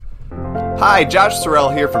Hi, Josh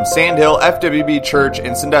Sorrell here from Sandhill FWB Church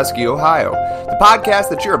in Sandusky, Ohio. The podcast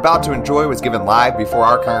that you're about to enjoy was given live before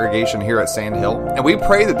our congregation here at Sandhill, and we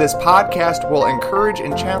pray that this podcast will encourage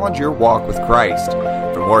and challenge your walk with Christ.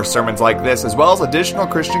 For more sermons like this, as well as additional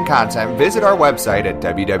Christian content, visit our website at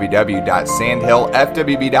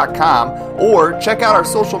www.sandhillfwb.com or check out our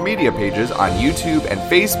social media pages on YouTube and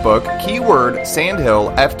Facebook, keyword Sandhill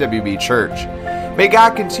FWB Church. May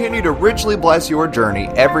God continue to richly bless your journey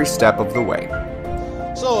every step of the way.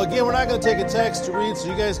 So again, we're not going to take a text to read,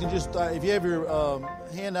 so you guys can just, if you have your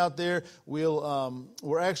hand out there,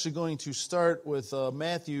 we're actually going to start with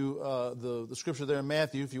Matthew, the scripture there in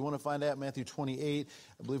Matthew. If you want to find out, Matthew 28,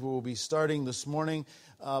 I believe we will be starting this morning.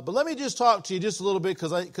 But let me just talk to you just a little bit,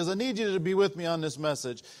 because I need you to be with me on this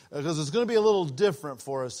message, because it's going to be a little different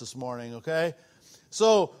for us this morning, okay?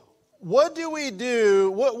 So, what do we do?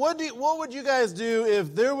 What would you guys do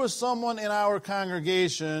if there was someone in our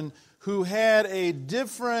congregation who had a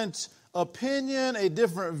different opinion, a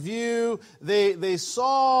different view? They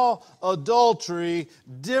saw adultery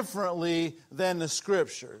differently than the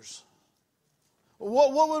Scriptures.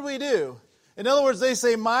 What would we do? In other words, they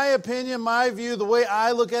say, my opinion, my view, the way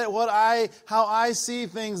I look at it, how I see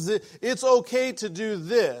things, it's okay to do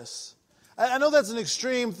this. I know that's an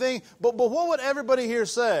extreme thing, but what would everybody here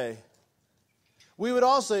say? We would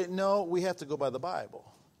all say, no, we have to go by the Bible.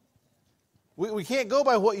 We can't go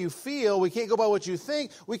by what you feel. We can't go by what you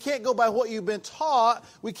think. We can't go by what you've been taught.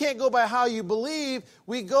 We can't go by how you believe.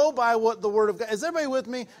 We go by what the Word of God... Is everybody with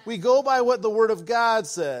me? We go by what the Word of God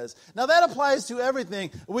says. Now that applies to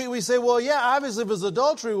everything. We say, well, yeah, obviously if it's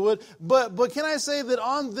adultery would, but can I say that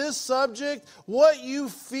on this subject, what you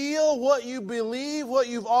feel, what you believe, what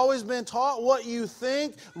you've always been taught, what you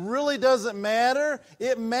think really doesn't matter.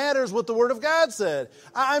 It matters what the Word of God said.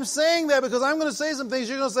 I'm saying that because I'm going to say some things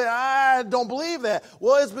you're going to say, I don't believe that.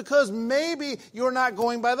 Well, it's because maybe you're not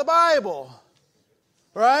going by the Bible.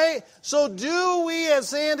 Right? So do we at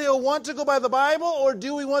Sandhill want to go by the Bible, or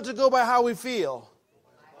do we want to go by how we feel?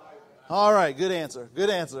 All right, good answer. Good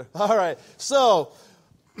answer. All right. So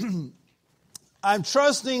I'm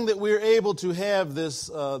trusting that we're able to have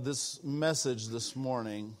this message this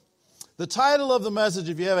morning. The title of the message,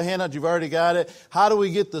 if you have a handout, you've already got it. How do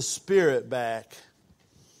we get the Spirit back?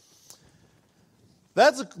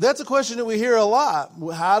 That's a question that we hear a lot.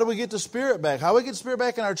 How do we get the Spirit back? How do we get the Spirit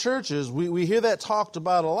back in our churches? We hear that talked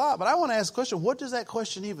about a lot. But I want to ask the question, what does that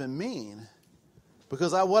question even mean?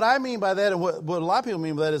 Because what I mean by that and what a lot of people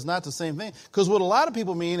mean by that is not the same thing. Because what a lot of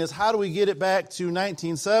people mean is, how do we get it back to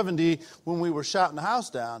 1970 when we were shouting the house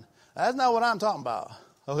down? That's not what I'm talking about.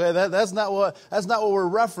 Okay, that's not what we're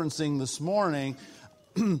referencing this morning.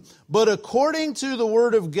 But according to the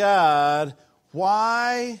Word of God,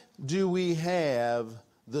 why do we have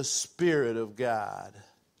the Spirit of God?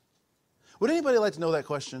 Would anybody like to know that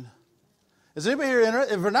question? Is anybody here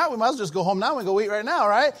interested? If we're not, we might as well just go home now and go eat right now,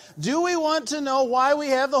 right? Do we want to know why we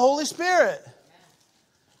have the Holy Spirit?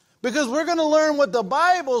 Because we're going to learn what the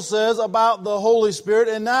Bible says about the Holy Spirit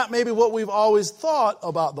and not maybe what we've always thought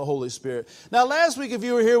about the Holy Spirit. Now, last week, if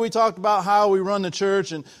you were here, we talked about how we run the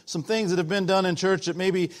church and some things that have been done in church that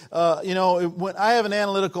maybe, when I have an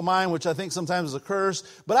analytical mind, which I think sometimes is a curse,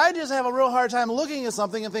 but I just have a real hard time looking at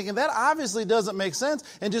something and thinking that obviously doesn't make sense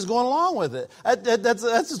and just going along with it. That's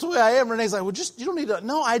just the way I am. Renee's like, well, you don't need to.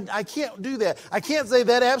 No, I can't do that. I can't say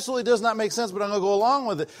that absolutely does not make sense, but I'm going to go along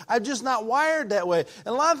with it. I'm just not wired that way. And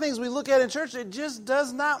a lot of things we look at in church, it just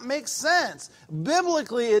does not make sense.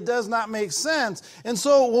 Biblically, it does not make sense. And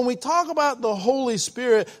so when we talk about the Holy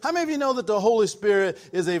Spirit, how many of you know that the Holy Spirit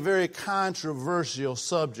is a very controversial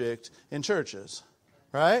subject in churches?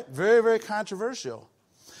 Right? Very, very controversial.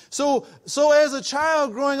 So as a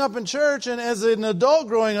child growing up in church, and as an adult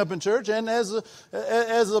growing up in church, and as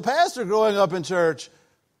a pastor growing up in church,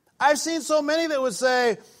 I've seen so many that would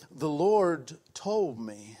say, the Lord told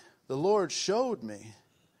me, the Lord showed me.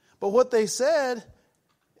 But what they said,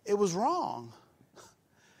 it was wrong.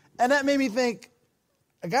 And that made me think,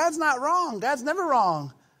 God's not wrong. God's never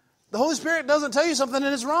wrong. The Holy Spirit doesn't tell you something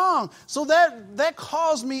and it's wrong. So that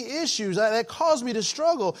caused me issues. That caused me to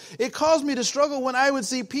struggle. It caused me to struggle when I would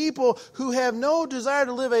see people who have no desire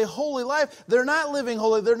to live a holy life. They're not living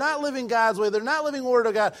holy. They're not living God's way. They're not living the Word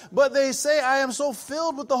of God. But they say, I am so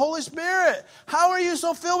filled with the Holy Spirit. How are you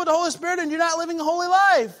so filled with the Holy Spirit and you're not living a holy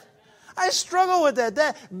life? I struggle with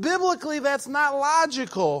that. Biblically, that's not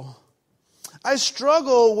logical. I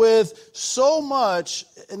struggle with so much,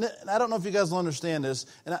 and I don't know if you guys will understand this,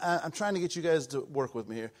 and I'm trying to get you guys to work with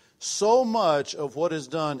me here. So much of what is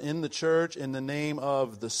done in the church in the name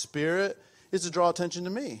of the Spirit is to draw attention to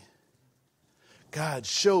me. God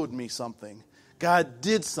showed me something. God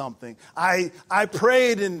did something. I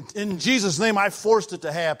prayed in Jesus' name. I forced it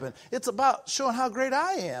to happen. It's about showing how great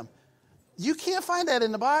I am. You can't find that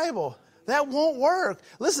in the Bible. That won't work.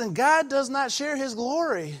 Listen, God does not share his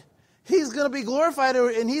glory. He's going to be glorified,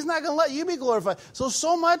 and he's not going to let you be glorified.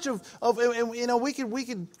 So much of we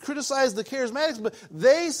could criticize the charismatics, but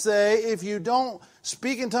they say if you don't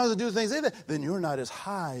speak in tongues and do things they do, then you're not as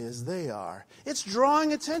high as they are. It's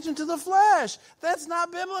drawing attention to the flesh. That's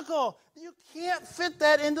not biblical. You can't fit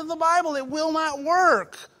that into the Bible. It will not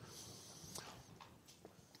work.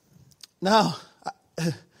 Now,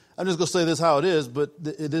 I'm just going to say this how it is, but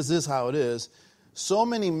it is how it is. So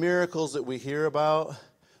many miracles that we hear about,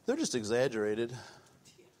 they're just exaggerated.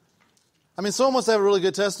 I mean, someone must have a really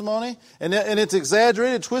good testimony, and it's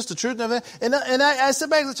exaggerated, twist the truth, and everything. And I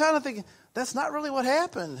sit back as a child and thinking, that's not really what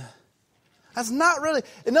happened. That's not really.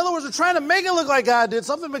 In other words, we're trying to make it look like God did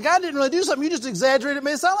something, but God didn't really do something. You just exaggerated it,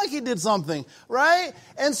 made it sound like he did something, right?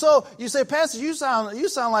 And so you say, Pastor, you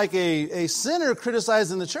sound like a sinner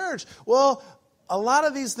criticizing the church. Well, a lot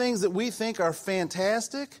of these things that we think are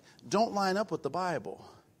fantastic don't line up with the Bible.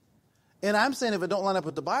 And I'm saying if it don't line up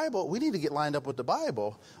with the Bible, we need to get lined up with the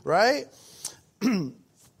Bible, right? And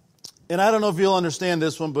I don't know if you'll understand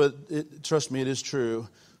this one, but trust me, it is true.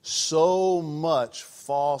 So much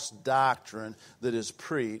false doctrine that is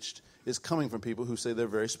preached is coming from people who say they're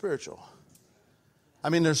very spiritual. I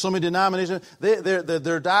mean, there's so many denominations.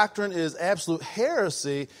 Their doctrine is absolute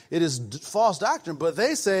heresy. It is false doctrine, but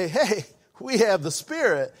they say, hey, we have the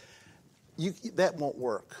Spirit. That won't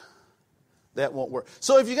work. That won't work.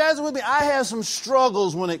 So if you guys are with me, I have some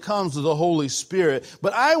struggles when it comes to the Holy Spirit,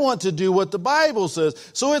 but I want to do what the Bible says.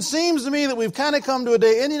 So it seems to me that we've kind of come to a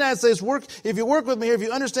day in the United States, if you work with me here, if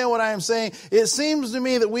you understand what I am saying, it seems to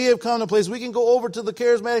me that we have come to a place, we can go over to the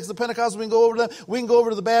Charismatics, the Pentecostals, we can go over to them, we can go over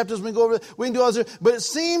to the Baptists, we can do all this, but it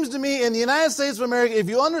seems to me in the United States of America, if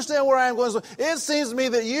you understand where I am going, it seems to me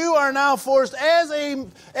that you are now forced as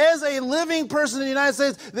a living person in the United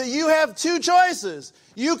States, that you have two choices.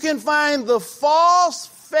 You can find the false,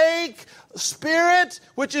 fake spirit,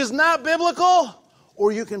 which is not biblical,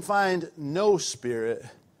 or you can find no spirit,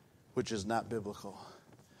 which is not biblical.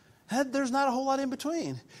 And there's not a whole lot in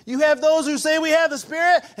between. You have those who say we have the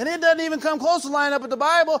Spirit, and it doesn't even come close to line up with the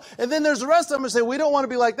Bible. And then there's the rest of them who say we don't want to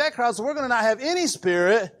be like that crowd, so we're going to not have any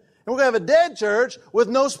spirit, and we're going to have a dead church with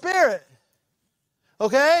no spirit.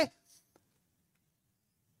 Okay?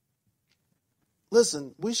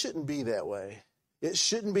 Listen, we shouldn't be that way. It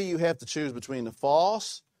shouldn't be you have to choose between the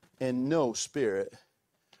false and no spirit.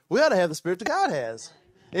 We ought to have the spirit that God has.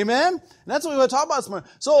 Amen? And that's what we want to talk about this morning.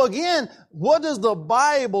 So again, what does the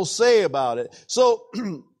Bible say about it? So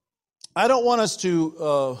I don't want us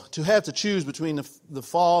to have to choose between the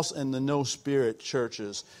false and the no spirit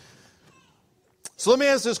churches. So let me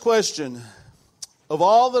ask this question. Of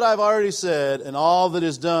all that I've already said and all that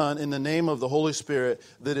is done in the name of the Holy Spirit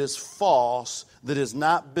that is false, that is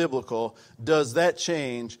not biblical, does that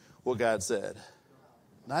change what God said?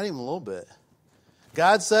 Not even a little bit.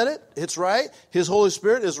 God said it. It's right. His Holy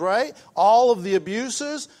Spirit is right. All of the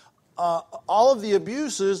abuses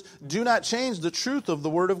do not change the truth of the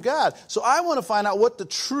Word of God. So I want to find out what the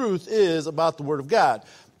truth is about the Word of God.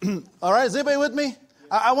 All right, is anybody with me?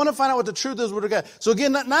 I want to find out what the truth is with God. So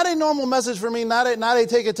again, not a normal message for me, not a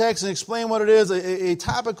take a text and explain what it is, a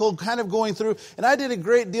topical kind of going through. And I did a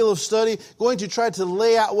great deal of study going to try to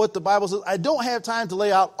lay out what the Bible says. I don't have time to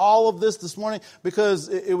lay out all of this morning because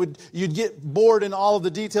you'd get bored in all of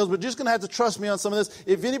the details, but you're just going to have to trust me on some of this.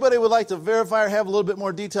 If anybody would like to verify or have a little bit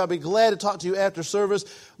more detail, I'd be glad to talk to you after service.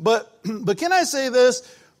 But can I say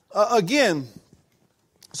this again?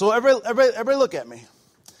 So everybody look at me.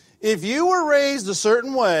 If you were raised a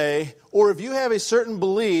certain way, or if you have a certain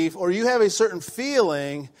belief, or you have a certain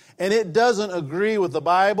feeling, and it doesn't agree with the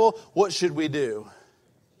Bible, what should we do?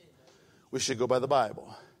 We should go by the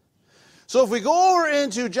Bible. So if we go over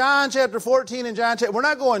into John chapter 14 and John chapter, we're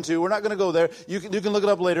not going to go there. You can look it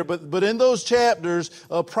up later, but in those chapters,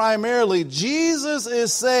 primarily, Jesus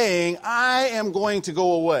is saying, I am going to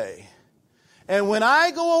go away. And when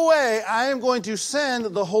I go away, I am going to send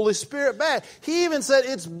the Holy Spirit back. He even said,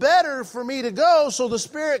 it's better for me to go so the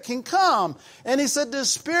Spirit can come. And he said, this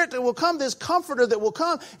Spirit that will come, this Comforter that will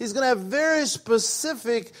come, he's going to have very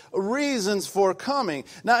specific reasons for coming.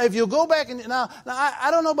 Now, if you'll go back and, now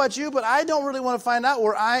I don't know about you, but I don't really want to find out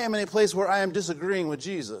where I am in a place where I am disagreeing with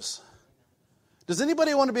Jesus. Does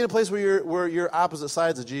anybody want to be in a place where you're opposite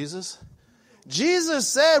sides of Jesus? Jesus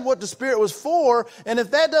said what the Spirit was for, and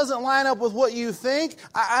if that doesn't line up with what you think,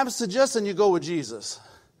 I'm suggesting you go with Jesus.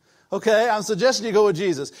 Okay, I'm suggesting you go with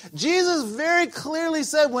Jesus. Jesus very clearly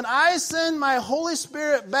said, when I send my Holy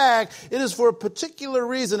Spirit back, it is for a particular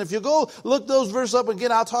reason. If you go look those verses up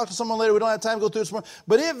again, I'll talk to someone later. We don't have time to go through this more.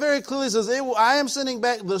 But it very clearly says, I am sending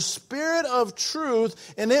back the Spirit of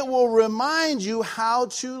truth, and it will remind you how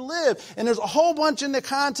to live. And there's a whole bunch in the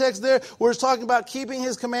context there where it's talking about keeping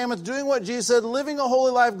His commandments, doing what Jesus said, living a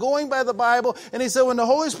holy life, going by the Bible. And He said, when the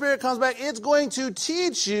Holy Spirit comes back, it's going to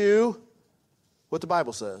teach you what the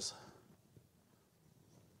Bible says.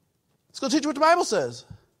 It's going to teach you what the Bible says.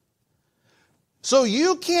 So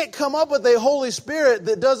you can't come up with a Holy Spirit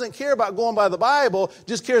that doesn't care about going by the Bible,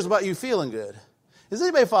 just cares about you feeling good. Is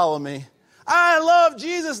anybody following me? I love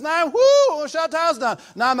Jesus now. Woo! I'm going to shout the house down.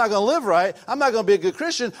 Now I'm not going to live right. I'm not going to be a good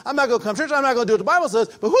Christian. I'm not going to come to church. I'm not going to do what the Bible says.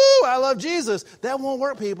 But whoo! I love Jesus. That won't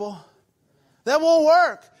work, people. That won't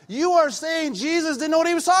work. You are saying Jesus didn't know what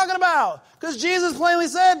He was talking about. Because Jesus plainly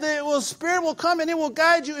said that the Spirit will come and it will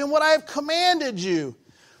guide you in what I have commanded you.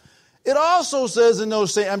 It also says in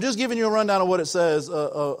those, I'm just giving you a rundown of what it says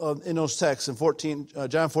in those texts in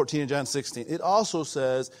John 14 and John 16. It also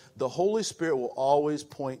says the Holy Spirit will always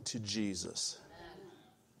point to Jesus.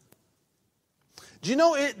 Do you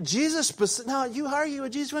know it? Jesus, now you argue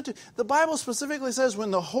what Jesus went to. The Bible specifically says when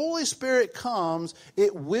the Holy Spirit comes,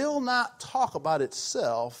 it will not talk about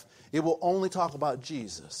itself. It will only talk about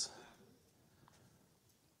Jesus.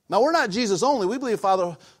 Now, we're not Jesus only. We believe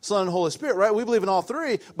Father, Son, and Holy Spirit, right? We believe in all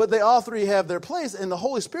three, but they all three have their place, and the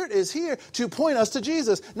Holy Spirit is here to point us to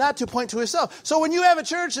Jesus, not to point to Himself. So when you have a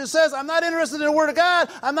church that says, I'm not interested in the Word of God,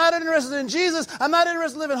 I'm not interested in Jesus, I'm not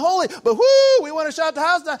interested in living holy, but whoo, we want to shout the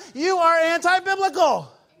house down, you are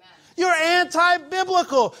anti-biblical. You're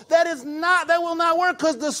anti-biblical. That will not work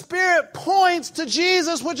because the Spirit points to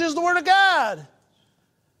Jesus, which is the Word of God.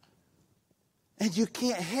 And you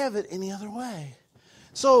can't have it any other way.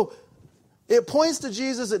 So it points to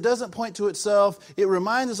Jesus. It doesn't point to itself. It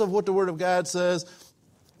reminds us of what the Word of God says.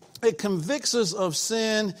 It convicts us of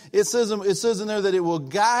sin. It says in there that it will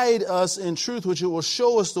guide us in truth, which it will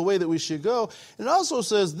show us the way that we should go. And it also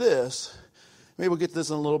says this. Maybe we'll get this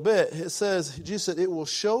in a little bit. It says, Jesus said, it will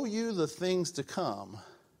show you the things to come.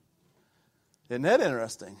 Isn't that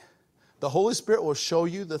interesting? The Holy Spirit will show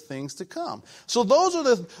you the things to come. So those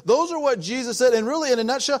are what Jesus said. And really, in a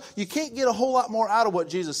nutshell, you can't get a whole lot more out of what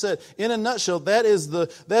Jesus said. In a nutshell, that is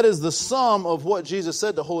the sum of what Jesus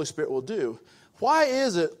said the Holy Spirit will do. Why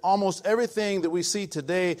is it almost everything that we see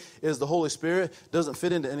today is the Holy Spirit doesn't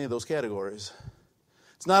fit into any of those categories?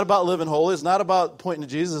 It's not about living holy. It's not about pointing to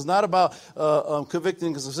Jesus. It's not about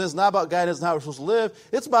convicting us of sin. It's not about guidance and how we're supposed to live.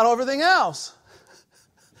 It's about everything else.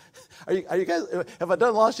 Are you guys? Have I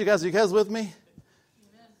done lost you guys? Are you guys with me? Amen.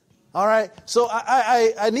 All right. So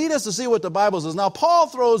I need us to see what the Bible says. Now, Paul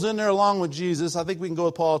throws in there along with Jesus. I think we can go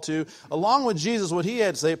with Paul too. Along with Jesus, what he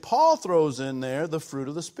had to say, Paul throws in there the fruit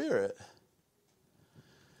of the Spirit.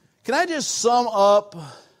 Can I just sum up?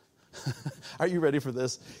 Are you ready for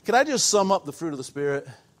this? Can I just sum up the fruit of the Spirit?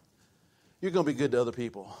 You're going to be good to other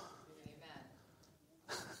people.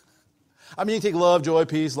 I mean, you take love, joy,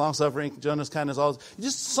 peace, long-suffering, gentleness, kindness, all this. You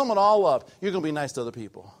just sum it all up. You're going to be nice to other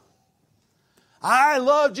people. I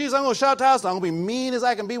love Jesus. I'm going to shout the house down. I'm going to be mean as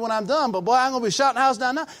I can be when I'm done. But boy, I'm going to be shouting the house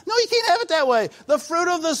down now. No, you can't have it that way. The fruit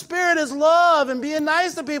of the Spirit is love and being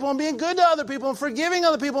nice to people and being good to other people and forgiving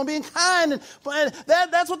other people and being kind. And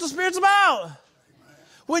that's what the Spirit's about.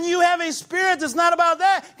 When you have a spirit that's not about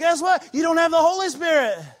that, guess what? You don't have the Holy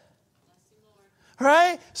Spirit.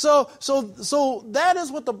 Right? So that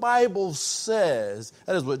is what the Bible says.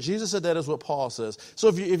 That is what Jesus said. That is what Paul says. So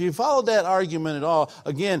if you follow that argument at all,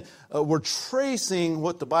 again, we're tracing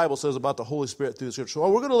what the Bible says about the Holy Spirit through the Scripture.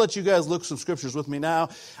 Well, we're going to let you guys look some Scriptures with me now.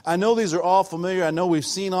 I know these are all familiar. I know we've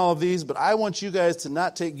seen all of these, but I want you guys to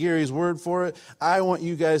not take Gary's word for it. I want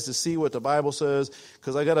you guys to see what the Bible says,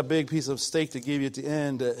 because I got a big piece of steak to give you at the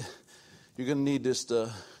end that you're going to need this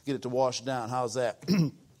to get it to wash down. How's that?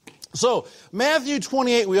 So, Matthew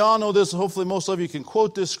 28, we all know this. Hopefully most of you can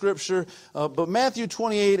quote this scripture. But Matthew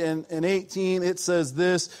 28 and 18, it says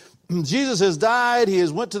this. Jesus has died. He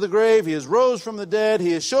has went to the grave. He has rose from the dead.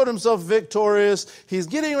 He has showed himself victorious. He's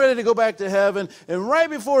getting ready to go back to heaven. And right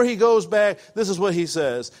before he goes back, this is what he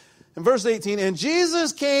says. In verse 18, and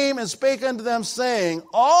Jesus came and spake unto them, saying,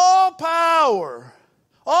 all power.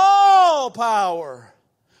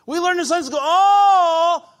 We learned in Sunday school,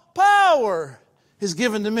 all power is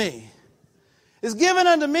given to me. Is given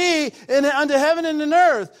unto me and unto heaven and in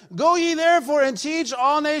earth. Go ye therefore and teach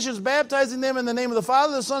all nations, baptizing them in the name of the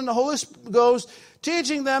Father, the Son, and the Holy Ghost,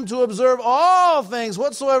 teaching them to observe all things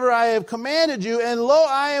whatsoever I have commanded you. And lo,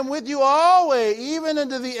 I am with you always, even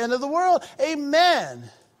unto the end of the world. Amen.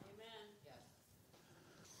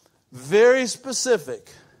 Very specific.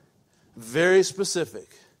 Very specific.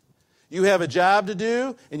 You have a job to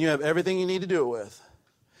do, and you have everything you need to do it with.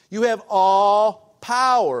 You have all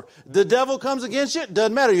power. The devil comes against you,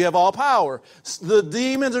 doesn't matter. You have all power. The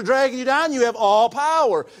demons are dragging you down, you have all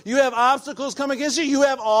power. You have obstacles come against you, you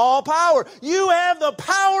have all power. You have the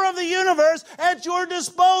power of the universe at your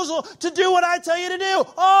disposal to do what I tell you to do.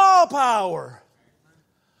 All power.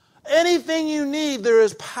 Anything you need, there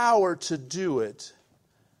is power to do it.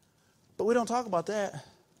 But we don't talk about that.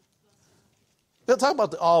 We don't talk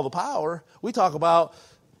about all the power. We talk about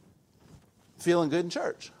feeling good in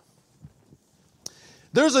church.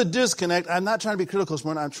 There's a disconnect. I'm not trying to be critical this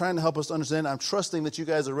morning. I'm trying to help us understand. I'm trusting that you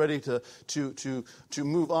guys are ready to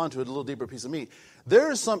move on to a little deeper piece of meat.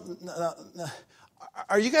 There is some.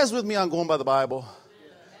 Are you guys with me on going by the Bible?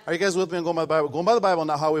 Are you guys with me on going by the Bible? Going by the Bible,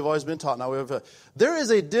 not how we've always been taught. There is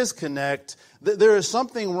a disconnect. There is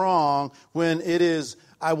something wrong when it is,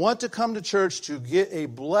 I want to come to church to get a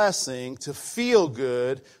blessing, to feel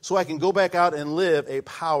good, so I can go back out and live a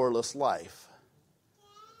powerless life.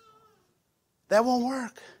 That won't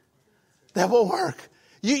work. That won't work.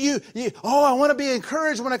 I want to be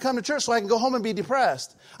encouraged when I come to church so I can go home and be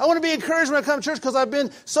depressed. I want to be encouraged when I come to church because I've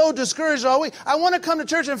been so discouraged all week. I want to come to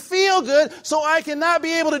church and feel good so I can not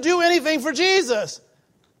be able to do anything for Jesus.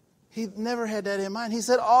 He never had that in mind. He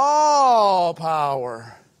said, all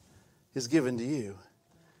power is given to you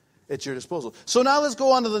at your disposal. So now let's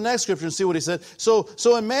go on to the next scripture and see what he said.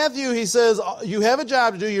 So in Matthew, he says, you have a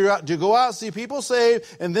job to do. You're out to go out, see people saved,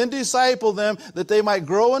 and then disciple them that they might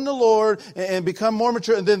grow in the Lord and become more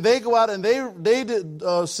mature. And then they go out and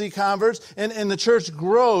they see converts, and the church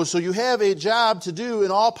grows. So you have a job to do,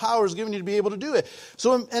 and all power is given you to be able to do it.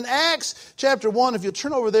 So in Acts chapter 1, if you'll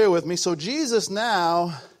turn over there with me, so Jesus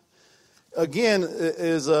now, again,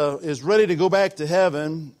 is ready to go back to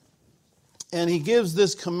heaven. And he gives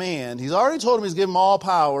this command. He's already told him he's given them all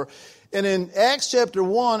power. And in Acts chapter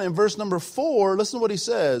 1 and verse number 4, listen to what he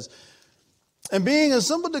says. And being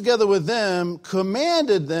assembled together with them,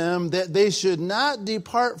 commanded them that they should not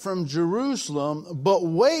depart from Jerusalem, but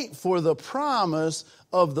wait for the promise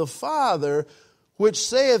of the Father, which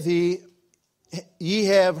saith he, ye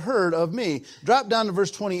have heard of me. Drop down to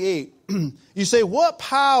verse 28. You say, what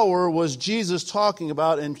power was Jesus talking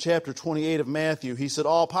about in chapter 28 of Matthew? He said,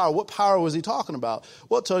 all power. What power was he talking about?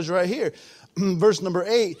 Well, it tells you right here. Verse number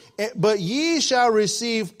 8. But ye shall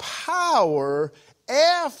receive power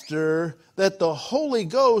after that the Holy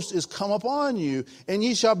Ghost is come upon you. And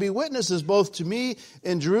ye shall be witnesses both to me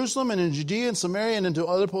in Jerusalem and in Judea and Samaria and into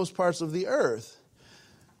other post parts of the earth.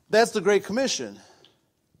 That's the Great Commission.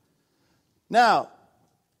 Now,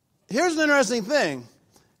 here's an interesting thing.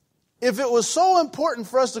 If it was so important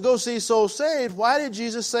for us to go see souls saved, why did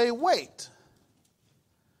Jesus say, wait?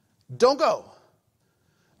 Don't go.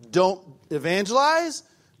 Don't evangelize.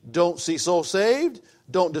 Don't see souls saved.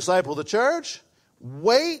 Don't disciple the church.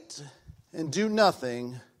 Wait and do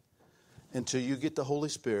nothing until you get the Holy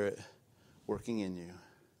Spirit working in you.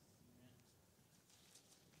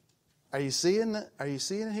 Are you seeing it? Are you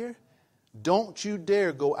seeing it here? Don't you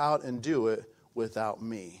dare go out and do it without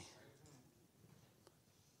me.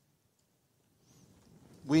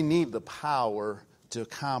 We need the power to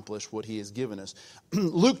accomplish what he has given us.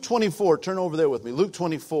 Luke 24, turn over there with me. Luke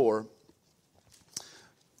 24.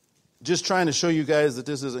 Just trying to show you guys that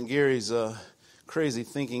this isn't Gary's crazy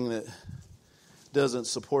thinking that doesn't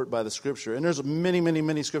support by the Scripture. And there's many, many,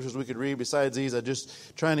 many Scriptures we could read besides these. I'm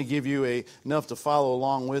just trying to give you enough to follow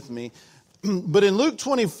along with me. But in Luke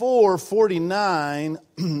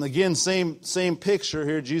 24:49, again, same picture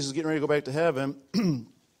here. Jesus getting ready to go back to heaven.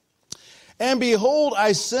 And behold,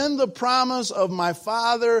 I send the promise of my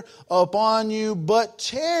Father upon you, but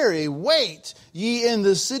tarry, wait ye in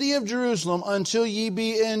the city of Jerusalem until ye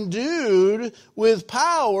be endued with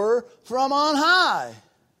power from on high.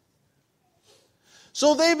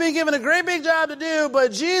 So they've been given a great big job to do,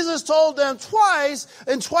 but Jesus told them twice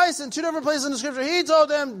in two different places in the Scripture, he told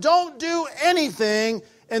them, don't do anything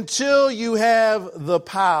until you have the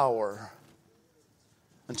power.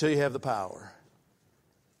 Until you have the power.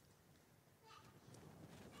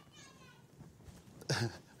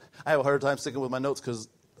 I have a hard time sticking with my notes because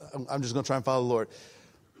I'm just going to try and follow the Lord.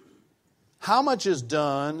 How much is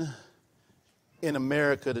done in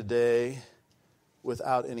America today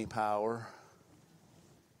without any power?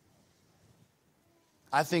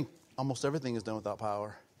 I think almost everything is done without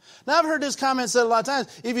power. Now, I've heard this comment said a lot of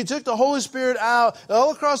times. If you took the Holy Spirit out,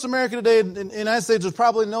 all across America today, in the United States, there's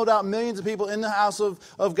probably no doubt millions of people in the house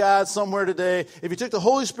of God somewhere today. If you took the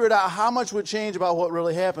Holy Spirit out, how much would change about what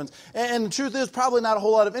really happens? And the truth is, probably not a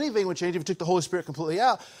whole lot of anything would change if you took the Holy Spirit completely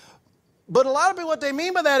out. But a lot of people, what they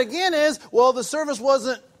mean by that again is, well, the service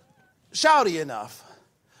wasn't shouty enough.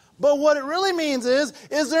 But what it really means is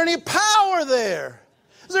there any power there?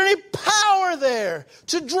 Is there any power there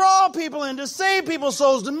to draw people in, to save people's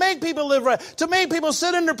souls, to make people live right, to make people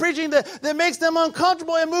sit under preaching that makes them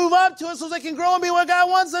uncomfortable and move up to it so they can grow and be what God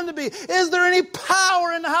wants them to be? Is there any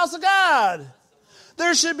power in the house of God?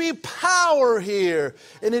 There should be power here.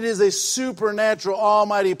 And it is a supernatural,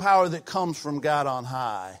 almighty power that comes from God on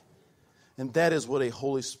high. And that is what a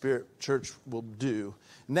Holy Spirit church will do.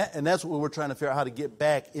 And that's what we're trying to figure out how to get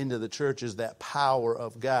back into the church, is that power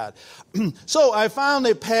of God. So I found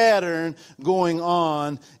a pattern going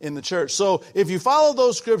on in the church. So if you follow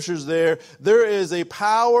those scriptures there is a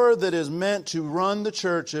power that is meant to run the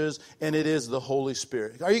churches, and it is the Holy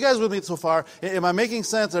Spirit. Are you guys with me so far? Am I making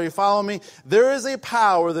sense? Are you following me? There is a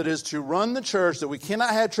power that is to run the church that we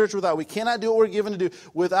cannot have church without. We cannot do what we're given to do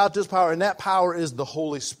without this power, and that power is the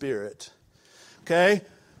Holy Spirit. Okay?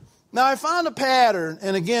 Now, I found a pattern,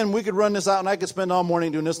 and again, we could run this out, and I could spend all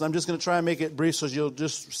morning doing this, and I'm just going to try and make it brief so you'll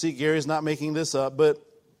just see Gary's not making this up. But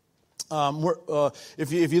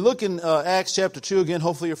if you look in Acts chapter 2 again,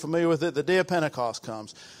 hopefully you're familiar with it, the day of Pentecost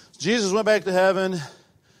comes. Jesus went back to heaven,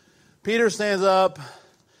 Peter stands up,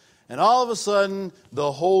 and all of a sudden, the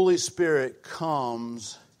Holy Spirit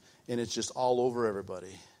comes, and it's just all over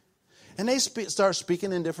everybody. And they start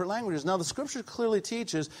speaking in different languages. Now, the Scripture clearly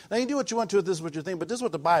teaches, now you can do what you want to with this, what you think, but this is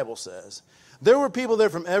what the Bible says. There were people there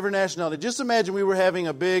from every nationality. Just imagine we were having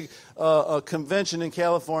a big convention in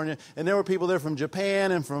California, and there were people there from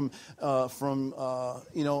Japan and from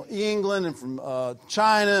England and from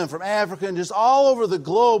China and from Africa and just all over the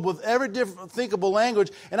globe with every different thinkable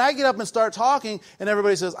language. And I get up and start talking, and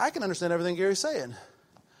everybody says, I can understand everything Gary's saying.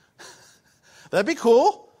 That'd be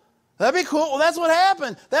cool. That'd be cool. Well, that's what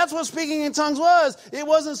happened. That's what speaking in tongues was. It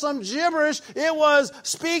wasn't some gibberish. It was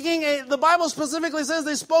speaking. The Bible specifically says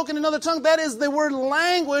they spoke in another tongue. That is the word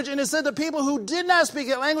language. And it said to people who did not speak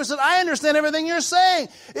that language, said, I understand everything you're saying.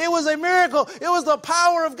 It was a miracle. It was the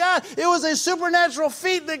power of God. It was a supernatural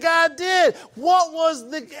feat that God did. What was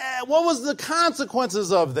the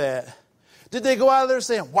consequences of that? Did they go out of there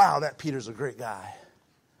saying, wow, that Peter's a great guy?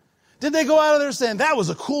 Did they go out of there saying, that was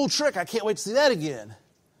a cool trick. I can't wait to see that again?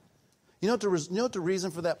 You know what the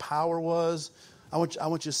reason for that power was? I want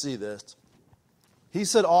you to see this. He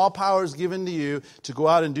said, all power is given to you to go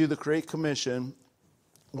out and do the Great Commission.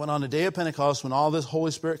 When on the day of Pentecost, when all this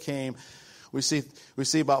Holy Spirit came, we see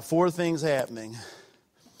about four things happening.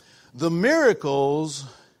 The miracles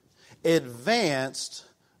advanced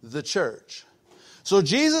the church. So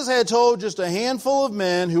Jesus had told just a handful of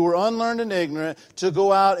men who were unlearned and ignorant to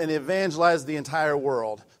go out and evangelize the entire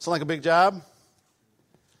world. Sound like a big job?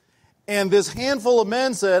 And this handful of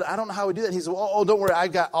men said, I don't know how we do that. He said, oh, don't worry, I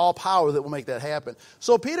got all power that will make that happen.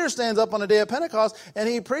 So Peter stands up on the day of Pentecost and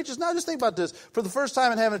he preaches. Now just think about this. For the first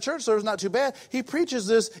time in having a church service, not too bad. He preaches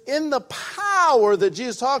this in the power that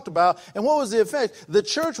Jesus talked about. And what was the effect? The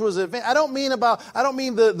church was advanced. I don't mean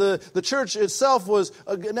the church itself was,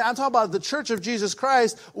 I'm talking about the church of Jesus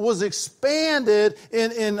Christ was expanded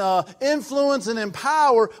in influence and in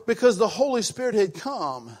power because the Holy Spirit had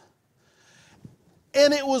come.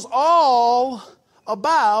 And it was all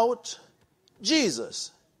about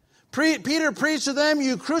Jesus. Peter preached to them,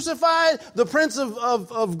 you crucified the Prince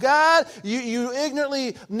of God. You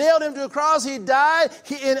ignorantly nailed him to a cross. He died.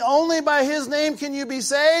 And only by his name can you be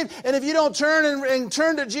saved. And if you don't turn and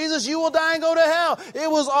turn to Jesus, you will die and go to hell. It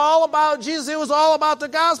was all about Jesus. It was all about the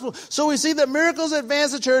gospel. So we see that miracles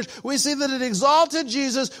advanced the church. We see that it exalted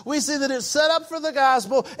Jesus. We see that it set up for the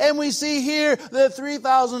gospel. And we see here that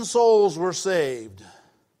 3,000 souls were saved.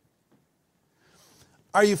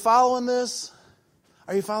 Are you following this?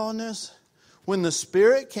 Are you following this? When the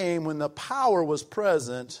Spirit came, when the power was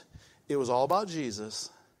present, it was all about Jesus.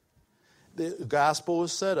 The gospel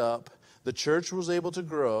was set up, the church was able to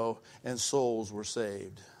grow, and souls were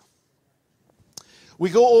saved. We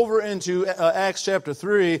go over into Acts chapter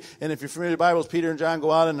 3, and if you're familiar with the Bibles, Peter and John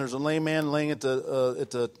go out, and there's a lame man laying at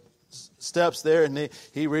the steps there, and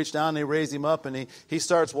he reached down and they raised him up, and he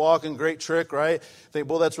starts walking. Great trick, right? Think,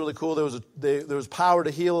 well, that's really cool. There was power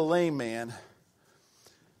to heal a lame man.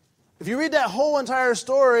 If you read that whole entire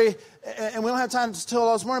story, and we don't have time to tell it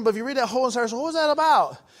all this morning, but if you read that whole entire story, what was that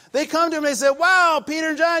about? They come to him and they say, wow, Peter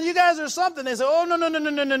and John, you guys are something. They say, oh,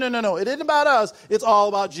 no. It isn't about us. It's all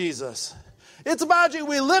about Jesus. It's about you.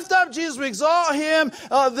 We lift up Jesus. We exalt him.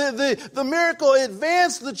 The miracle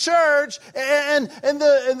advanced the church, and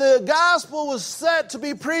the gospel was set to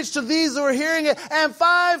be preached to these that were hearing it, and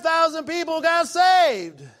 5,000 people got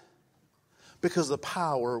saved because the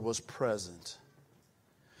power was present.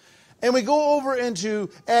 And we go over into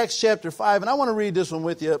Acts chapter 5, and I want to read this one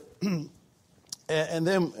with you, and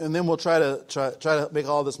then we'll try to make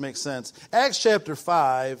all this make sense. Acts chapter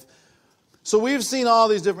 5. So we've seen all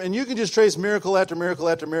these different, and you can just trace miracle after miracle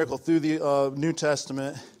after miracle through the New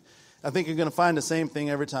Testament. I think you're going to find the same thing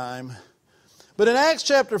every time. But in Acts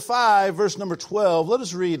chapter 5, verse number 12, let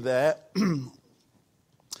us read that.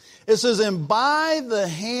 It says, "And by the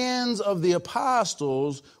hands of the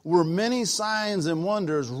apostles were many signs and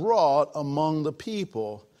wonders wrought among the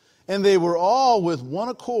people. And they were all with one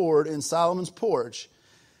accord in Solomon's porch.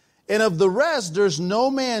 And of the rest there's no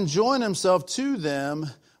man joined himself to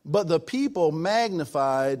them, but the people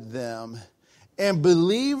magnified them. And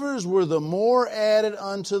believers were the more added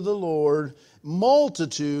unto the Lord,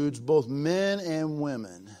 multitudes, both men and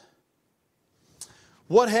women."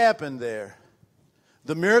 What happened there?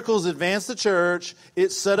 The miracles advanced the church,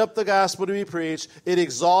 it set up the gospel to be preached, it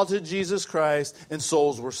exalted Jesus Christ, and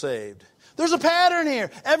souls were saved. There's a pattern here.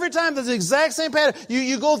 Every time, there's the exact same pattern.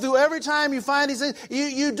 You go through every time you find these things.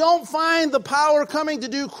 You don't find the power coming to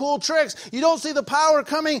do cool tricks. You don't see the power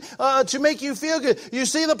coming to make you feel good. You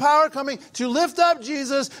see the power coming to lift up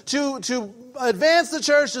Jesus, to advance the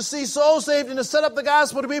church, to see souls saved, and to set up the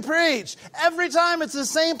gospel to be preached. Every time it's the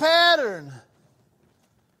same pattern.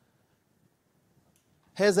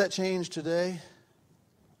 Has that changed today?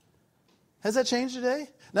 Has that changed today?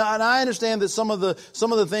 Now, and I understand that some of the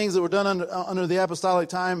things that were done under the apostolic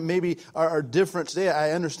time maybe are different today.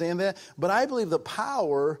 I understand that. But I believe the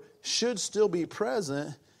power should still be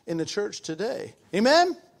present in the church today.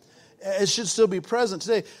 Amen? It should still be present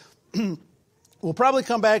today. We'll probably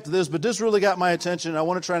come back to this, but this really got my attention. I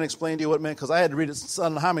want to try and explain to you what it meant, because I had to read it I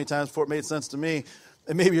don't know how many times before it made sense to me.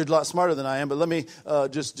 And maybe you're a lot smarter than I am, but let me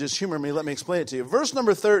just humor me. Let me explain it to you. Verse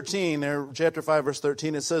number 13, there, chapter 5, verse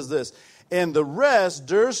 13, it says this: "And the rest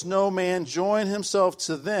durst no man join himself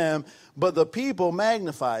to them, but the people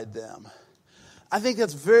magnified them." I think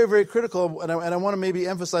that's very, very critical, and I want to maybe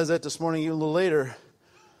emphasize that this morning a little later.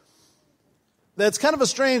 That's kind of a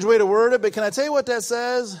strange way to word it, but can I tell you what that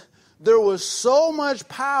says? There was so much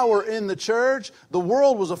power in the church, the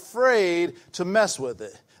world was afraid to mess with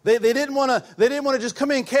it. They didn't want to just come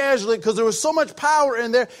in casually, because there was so much power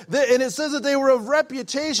in there. And it says that they were of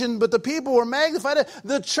reputation, but the people were magnified.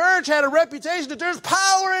 The church had a reputation that there's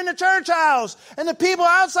power in the church house. And the people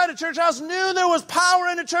outside the church house knew there was power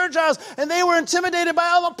in the church house. And they were intimidated by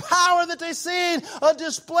all the power that they seen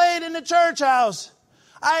displayed in the church house.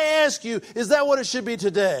 I ask you, is that what it should be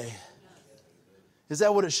today? Is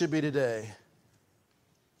that what it should be today?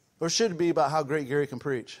 Or should it be about how great Gary can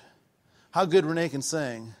preach? How good Renee can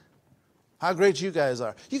sing? How great you guys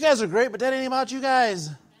are. You guys are great, but that ain't about you guys.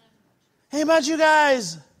 It ain't about you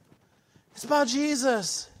guys. It's about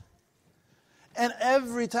Jesus. And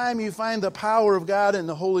every time you find the power of God and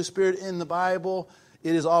the Holy Spirit in the Bible,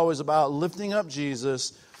 it is always about lifting up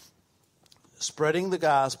Jesus, spreading the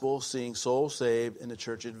gospel, seeing souls saved, and the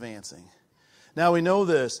church advancing. Now we know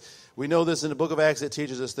this. We know this in the book of Acts. It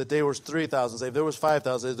teaches us that there was 3,000 saved. There was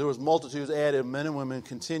 5,000 saved. There was multitudes added, men and women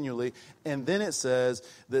continually. And then it says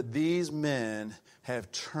that these men have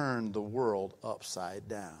turned the world upside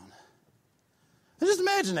down. And just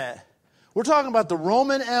imagine that. We're talking about the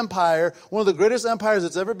Roman Empire, one of the greatest empires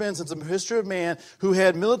that's ever been since the history of man, who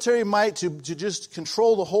had military might to just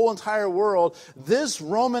control the whole entire world. This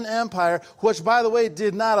Roman Empire, which, by the way,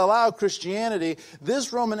 did not allow Christianity,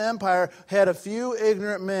 this Roman Empire had a few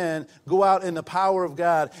ignorant men go out in the power of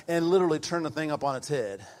God and literally turn the thing up on its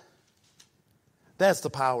head. That's the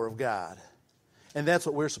power of God. And that's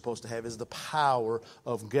what we're supposed to have, is the power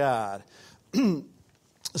of God.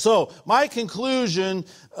 So, my conclusion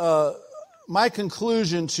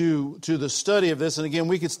to the study of this, and again,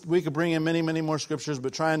 we could bring in many, many more scriptures,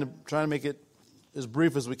 but trying to make it as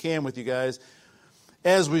brief as we can with you guys.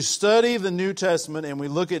 As we study the New Testament and we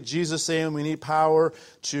look at Jesus saying we need power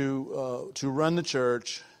to run the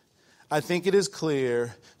church, I think it is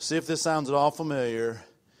clear, see if this sounds at all familiar,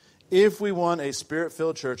 if we want a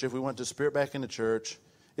Spirit-filled church, if we want the Spirit back in the church,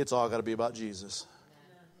 it's all got to be about Jesus.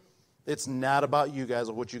 It's not about you guys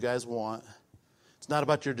or what you guys want. It's not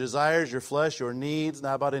about your desires, your flesh, your needs,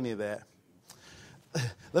 not about any of that.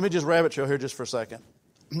 Let me just rabbit trail here just for a second.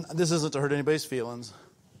 This isn't to hurt anybody's feelings.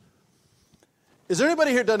 Is there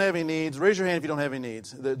anybody here that doesn't have any needs? Raise your hand if you don't have any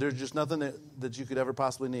needs. There's just nothing that you could ever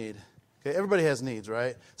possibly need. Okay, everybody has needs,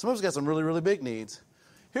 right? Some of us got some really, really big needs.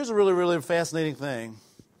 Here's a really, really fascinating thing.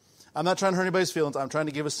 I'm not trying to hurt anybody's feelings. I'm trying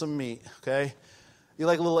to give us some meat, okay? You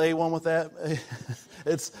like a little A1 with that?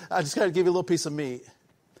 I just got to give you a little piece of meat.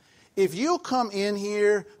 If you come in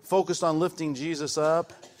here focused on lifting Jesus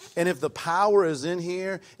up, and if the power is in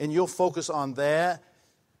here and you'll focus on that,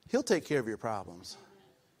 He'll take care of your problems.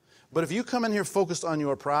 But if you come in here focused on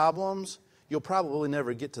your problems, you'll probably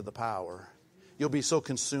never get to the power. You'll be so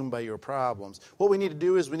consumed by your problems. What we need to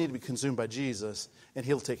do is we need to be consumed by Jesus, and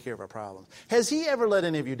He'll take care of our problems. Has He ever let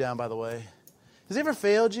any of you down, by the way? Has He ever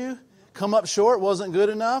failed you? Come up short, wasn't good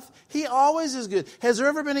enough? He always is good. Has there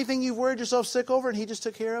ever been anything you've worried yourself sick over and He just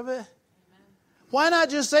took care of it? Amen. Why not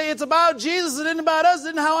just say it's about Jesus, it isn't about us, it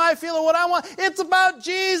isn't how I feel or what I want. It's about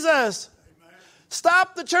Jesus. Amen.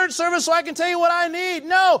 Stop the church service so I can tell you what I need.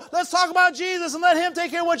 No, let's talk about Jesus and let Him take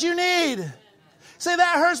care of what you need. Say,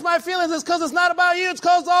 that hurts my feelings. It's because it's not about you. It's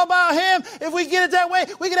because it's all about Him. If we get it that way,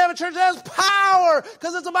 we can have a church that has power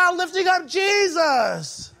because it's about lifting up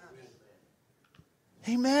Jesus.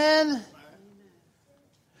 Amen.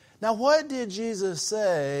 Now, what did Jesus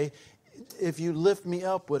say? If you lift me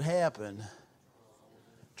up, would happen?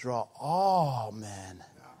 Draw all men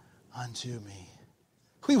unto me.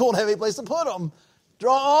 We won't have any place to put them.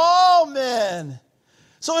 Draw all men.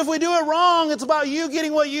 So if we do it wrong, it's about you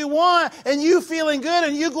getting what you want and you feeling good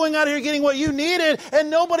and you going out here getting what you needed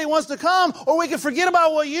and nobody wants to come. Or we can forget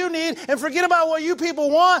about what you need and forget about what you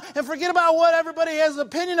people want and forget about what everybody has an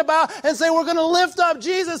opinion about and say we're going to lift up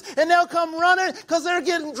Jesus, and they'll come running because they're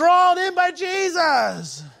getting drawn in by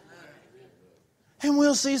Jesus. And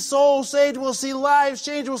we'll see souls saved, we'll see lives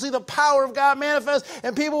changed, we'll see the power of God manifest,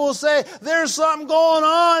 and people will say there's something going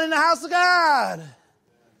on in the house of God.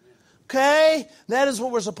 Okay? That is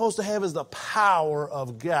what we're supposed to have, is the power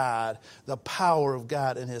of God. The power of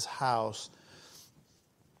God in His house.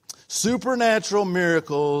 Supernatural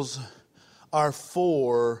miracles are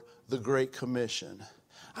for the Great Commission.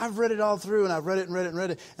 I've read it all through, and I've read it and read it and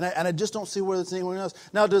read it, and I just don't see where it's anywhere else.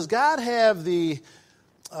 Now, does God have the,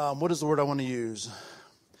 what is the word I want to use?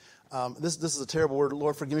 This is a terrible word.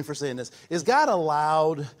 Lord, forgive me for saying this. Is God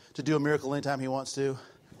allowed to do a miracle anytime He wants to?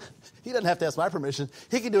 He doesn't have to ask my permission.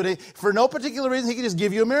 He can do it for no particular reason. He can just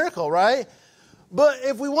give you a miracle, right? But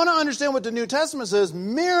if we want to understand what the New Testament says,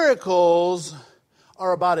 miracles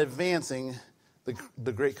are about advancing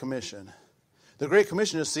the Great Commission. The Great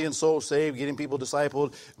Commission is seeing souls saved, getting people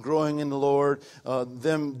discipled, growing in the Lord,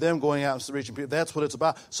 them going out and reaching people. That's what it's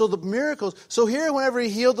about. So the miracles. So here, whenever He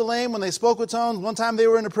healed the lame, when they spoke with tongues, one time they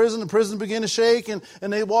were in the prison began to shake, and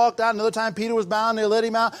they walked out. Another time Peter was bound, they let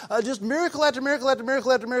him out. Just miracle after miracle after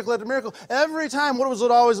miracle after miracle after miracle. Every time, what was it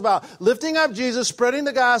always about? Lifting up Jesus, spreading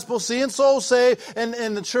the gospel, seeing souls saved,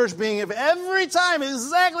 and the church being. Every time,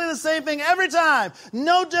 exactly the same thing every time.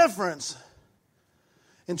 No difference.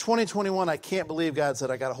 In 2021, I can't believe God said,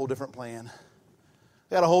 I got a whole different plan.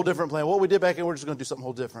 I got a whole different plan. What we did back then, we're just going to do something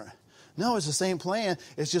whole different. No, it's the same plan.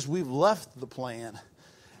 It's just we've left the plan.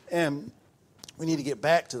 And we need to get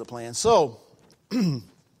back to the plan. So, the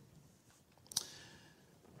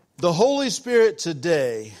Holy Spirit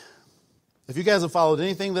today, if you guys have followed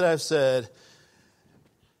anything that I've said,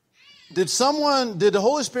 did the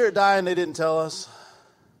Holy Spirit die and they didn't tell us?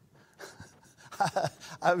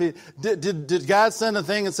 I mean, did God send a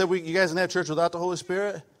thing and said, you guys can have church without the Holy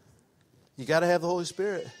Spirit? You got to have the Holy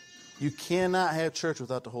Spirit. You cannot have church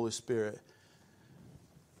without the Holy Spirit.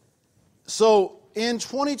 So, in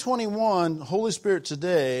 2021, Holy Spirit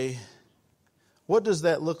today, what does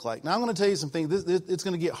that look like? Now, I'm going to tell you some things. It's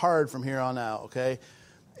going to get hard from here on out, okay?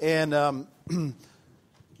 And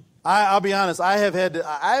I'll be honest, I've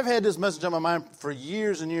had this message on my mind for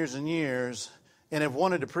years and years and years, and have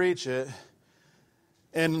wanted to preach it.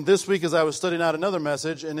 And this week, as I was studying out another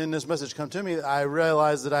message, and then this message come to me, I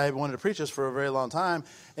realized that I had wanted to preach this for a very long time,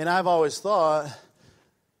 and I've always thought,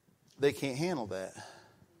 they can't handle that.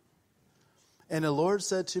 And the Lord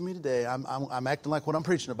said to me today, I'm acting like what I'm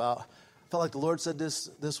preaching about. I felt like the Lord said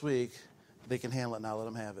this week, they can handle it now, let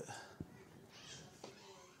them have it.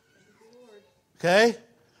 Okay?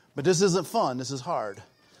 But this isn't fun, this is hard.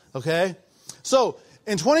 Okay? So,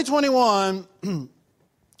 in 2021...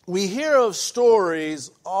 we hear of stories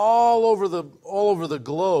all over the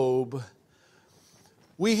globe.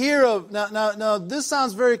 We hear of now. This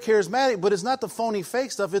sounds very charismatic, but it's not the phony,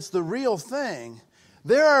 fake stuff. It's the real thing.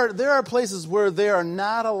 There are places where they are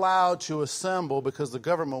not allowed to assemble because the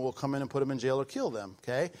government will come in and put them in jail or kill them.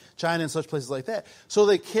 Okay, China and such places like that. So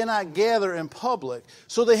they cannot gather in public.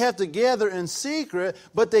 So they have to gather in secret,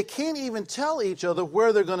 but they can't even tell each other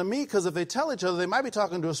where they're going to meet because if they tell each other, they might be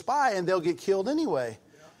talking to a spy and they'll get killed anyway.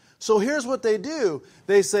 So here's what they do.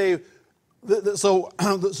 They say, so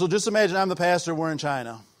just imagine I'm the pastor, we're in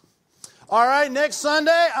China. All right, next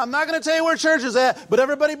Sunday, I'm not going to tell you where church is at, but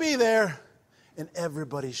everybody be there. And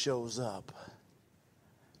everybody shows up.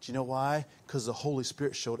 Do you know why? Because the Holy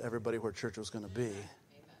Spirit showed everybody where church was going to be. Amen.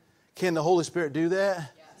 Can the Holy Spirit do that? Yes.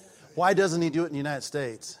 Why doesn't He do it in the United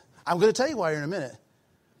States? I'm going to tell you why here in a minute.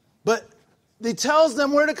 But he tells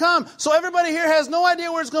them where to come. So everybody here has no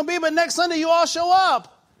idea where it's going to be, but next Sunday you all show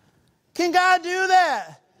up. Can God do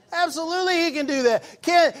that? Absolutely, He can do that.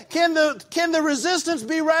 Can the resistance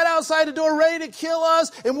be right outside the door ready to kill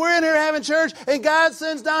us, and we're in here having church, and God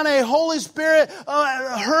sends down a Holy Spirit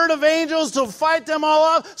herd of angels to fight them all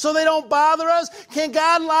off so they don't bother us? Can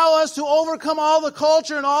God allow us to overcome all the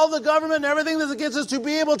culture and all the government and everything that's against us to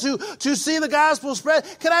be able to see the gospel spread?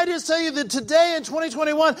 Can I just tell you that today in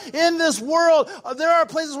 2021, in this world, there are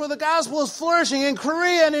places where the gospel is flourishing, in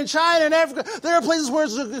Korea and in China and Africa. There are places where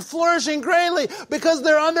it's flourishing greatly because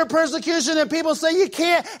they're under persecution, and people say you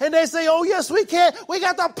can't, and they say, oh yes we can. We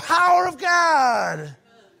got the power of God.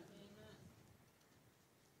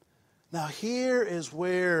 Now here is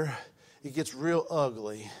where it gets real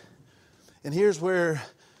ugly, and here's where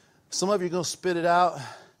some of you are going to spit it out,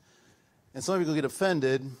 and some of you are going to get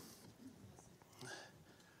offended,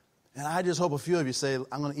 and I just hope a few of you say,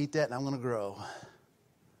 I'm going to eat that and I'm going to grow.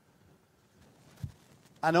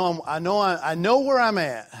 I know where I'm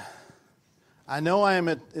at. I know I am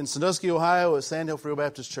in Sandusky, Ohio at Sand Hill Free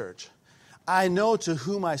Baptist Church. I know to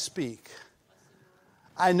whom I speak.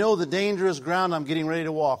 I know the dangerous ground I'm getting ready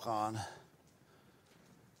to walk on.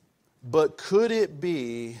 But could it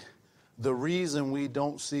be the reason we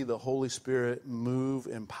don't see the Holy Spirit move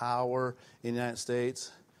in power in the United States?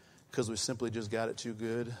 Because we simply just got it too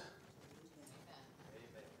good?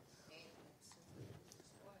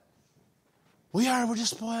 We're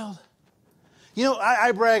just spoiled. You know,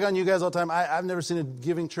 I brag on you guys all the time. I've never seen a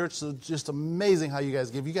giving church, so it's just amazing how you guys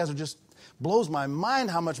give. You guys are just, blows my mind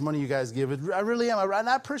how much money you guys give. I really am. And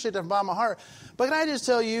I appreciate that from the bottom of my heart. But can I just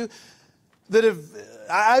tell you that if,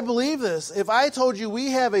 I believe this, if I told you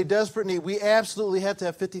we have a desperate need, we absolutely have to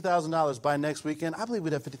have $50,000 by next weekend, I believe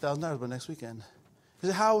we'd have $50,000 by next weekend. You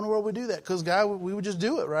say, how in the world would we do that? Because God, we would just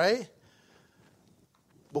do it, right?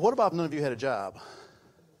 But what about if none of you had a job?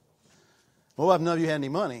 What about if none of you had any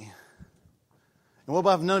money? And what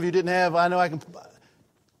about if none of you didn't have,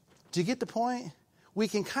 do you get the point? We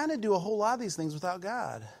can kind of do a whole lot of these things without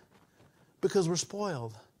God because we're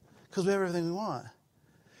spoiled, because we have everything we want.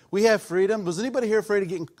 We have freedom. Was anybody here afraid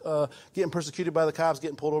of getting persecuted by the cops,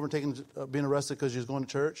 getting pulled over and being arrested because you was going to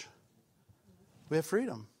church? We have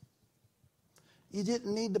freedom. You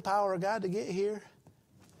didn't need the power of God to get here.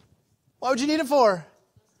 Why would you need it for?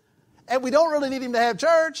 And we don't really need Him to have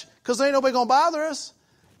church because there ain't nobody going to bother us.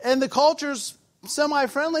 And the culture's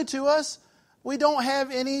semi-friendly to us. We don't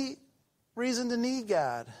have any reason to need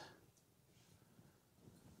God.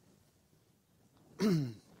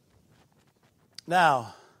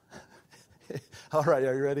 Now, all right,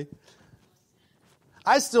 are you ready?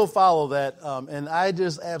 I still follow that, and I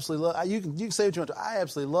just absolutely love. You can say what you want to. I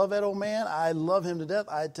absolutely love that old man. I love him to death.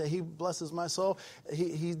 He blesses my soul.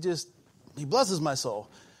 He blesses my soul.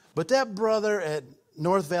 But that brother at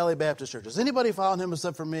North Valley Baptist Church, does anybody follow him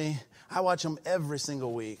except for me? I watch him every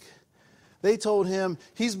single week. They told him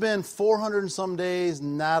he's been 400 and some days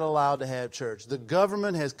not allowed to have church. The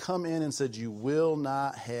government has come in and said, you will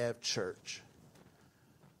not have church.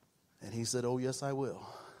 And he said, oh, yes, I will.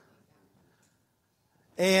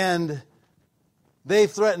 And they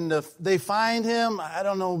threatened they fined him, I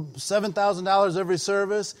don't know, $7,000 every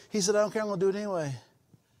service. He said, I don't care, I'm going to do it anyway.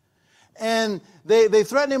 And they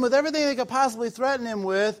threatened him with everything they could possibly threaten him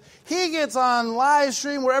with. He gets on live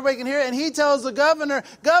stream where everybody can hear it, and he tells the governor,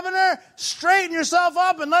 Governor, straighten yourself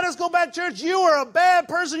up and let us go back to church. You are a bad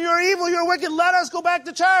person. You are evil. You are wicked. Let us go back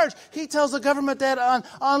to church. He tells the government that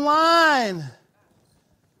online.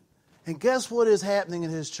 And guess what is happening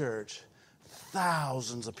in his church?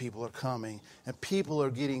 Thousands of people are coming, and people are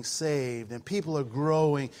getting saved, and people are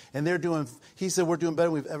growing, and he said, we're doing better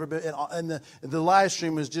than we've ever been. And the live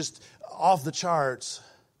stream is just off the charts.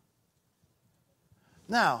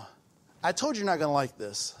 Now, I told you you're not going to like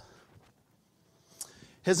this.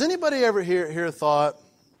 Has anybody ever here thought,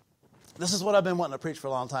 this is what I've been wanting to preach for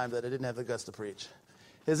a long time that I didn't have the guts to preach.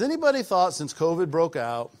 Has anybody thought since COVID broke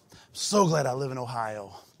out, I'm so glad I live in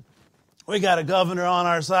Ohio. We got a governor on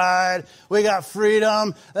our side. We got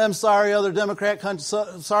freedom. I'm sorry, other Democrat countries,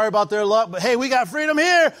 sorry about their luck, but hey, we got freedom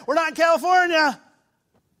here. We're not in California.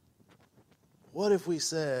 What if we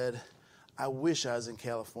said, I wish I was in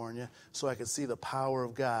California so I could see the power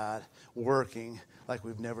of God working like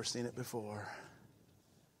we've never seen it before?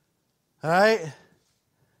 All right?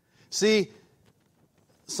 See,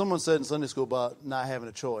 someone said in Sunday school about not having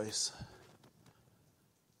a choice.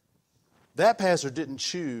 That pastor didn't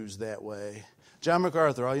choose that way. John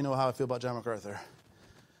MacArthur, all you know how I feel about John MacArthur.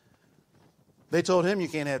 They told him you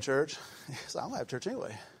can't have church. He said, I'm going to have church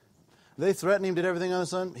anyway. They threatened him, did everything on the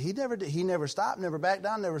sun. He never did. He never stopped, never backed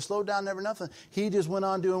down, never slowed down, never nothing. He just went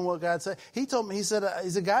on doing what God said. He told me, he said,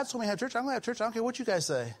 God told me to have church. I'm going to have church. I don't care what you guys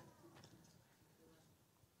say.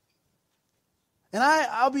 And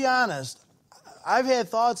I'll be honest. I've had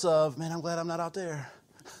thoughts of, man, I'm glad I'm not out there.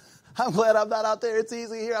 I'm glad I'm not out there. It's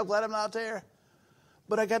easy here. I'm glad I'm not out there.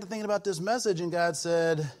 But I got to thinking about this message, and God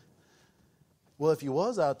said, well, if you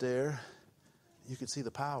was out there, you could see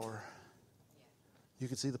the power. You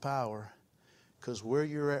could see the power. Because where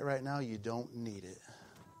you're at right now, you don't need it.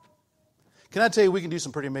 Can I tell you, we can do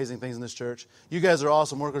some pretty amazing things in this church. You guys are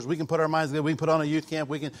awesome workers. We can put our minds together. We can put on a youth camp.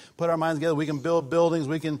 We can put our minds together. We can build buildings.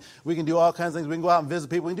 We can do all kinds of things. We can go out and visit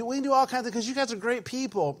people. We can do all kinds of things because you guys are great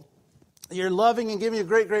people. You're loving and giving you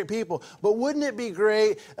great people. But wouldn't it be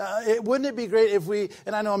great? Wouldn't it be great if we?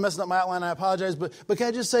 And I know I'm messing up my outline. I apologize. But can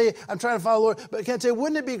I just say I'm trying to follow the Lord? But can I tell you,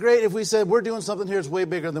 wouldn't it be great if we said we're doing something here that's way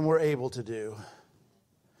bigger than we're able to do?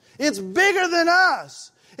 It's bigger than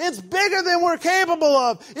us. It's bigger than we're capable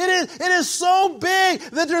of. It is so big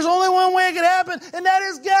that there's only one way it can happen, and that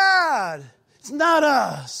is God. It's not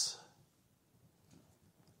us.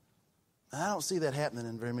 I don't see that happening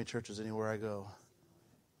in very many churches anywhere I go.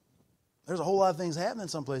 There's a whole lot of things happening in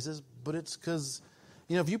some places, but it's because,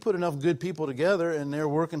 if you put enough good people together and they're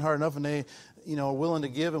working hard enough and they, are willing to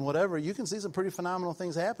give and whatever, you can see some pretty phenomenal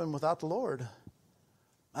things happen without the Lord.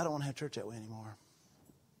 I don't want to have church that way anymore.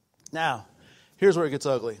 Now, here's where it gets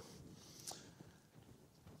ugly.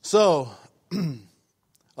 So,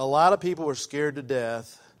 a lot of people were scared to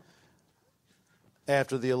death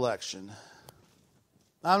after the election.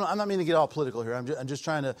 I'm not meaning to get all political here. I'm just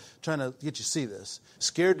trying to get you to see this.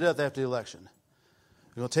 Scared to death after the election.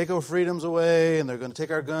 They're going to take our freedoms away, and they're going to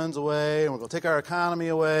take our guns away, and we're going to take our economy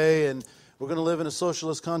away, and we're going to live in a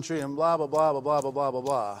socialist country, and blah, blah, blah, blah, blah, blah, blah, blah,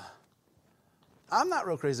 blah. I'm not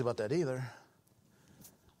real crazy about that either.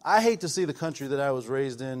 I hate to see the country that I was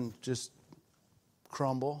raised in just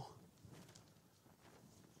crumble.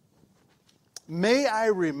 May I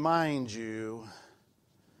remind you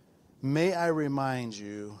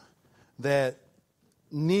that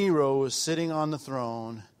Nero was sitting on the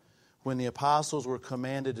throne when the apostles were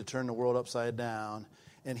commanded to turn the world upside down,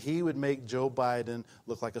 and he would make Joe Biden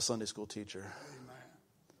look like a Sunday school teacher.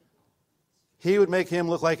 He would make him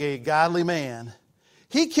look like a godly man.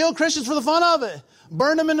 He killed Christians for the fun of it.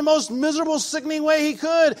 Burned them in the most miserable, sickening way he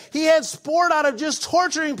could. He had sport out of just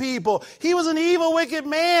torturing people. He was an evil, wicked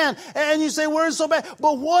man. And you say, where's so bad?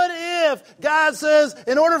 But what if God says,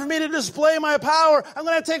 in order for me to display my power, I'm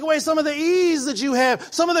going to take away some of the ease that you have,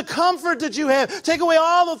 some of the comfort that you have, take away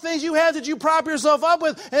all the things you have that you prop yourself up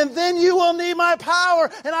with, and then you will need my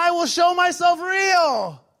power, and I will show myself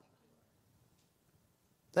real.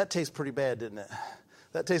 That tastes pretty bad, didn't it?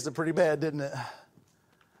 That tasted pretty bad, didn't it?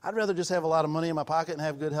 I'd rather just have a lot of money in my pocket and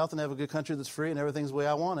have good health and have a good country that's free and everything's the way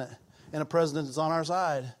I want it. And a president that's on our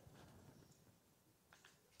side.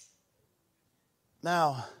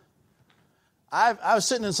 Now, I was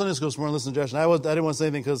sitting in Sunday school this morning listening to Josh, and I didn't want to say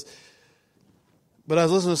anything but I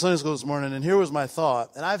was listening to Sunday school this morning, and here was my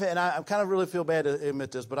thought. And I kind of really feel bad to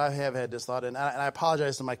admit this, but I have had this thought, and I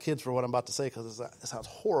apologize to my kids for what I'm about to say because it sounds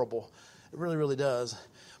horrible. It really, really does.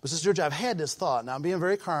 But Sister Georgia, I've had this thought. Now, I'm being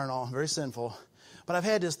very carnal, very sinful. But I've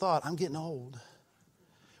had this thought, I'm getting old.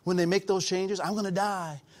 When they make those changes, I'm going to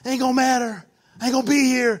die. It ain't going to matter. I ain't going to be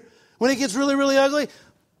here. When it gets really, really ugly,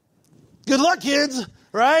 good luck, kids,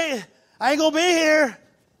 right? I ain't going to be here.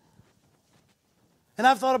 And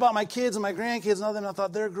I've thought about my kids and my grandkids and all them, and I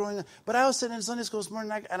thought they're growing up. But I was sitting in Sunday school this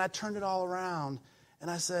morning, and I turned it all around.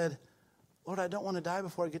 And I said, Lord, I don't want to die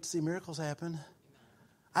before I get to see miracles happen.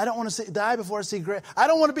 I don't want to die before I see great. I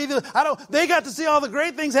don't want to be they got to see all the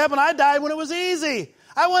great things happen. I died when it was easy.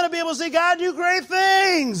 I want to be able to see God do great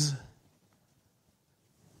things.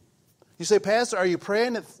 You say, Pastor, are you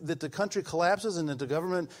praying that the country collapses and that the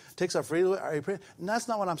government takes our freedom away? Are you praying? And that's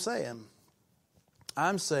not what I'm saying.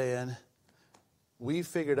 I'm saying we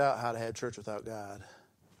figured out how to have church without God.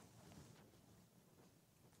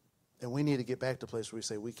 And we need to get back to a place where we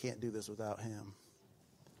say we can't do this without Him.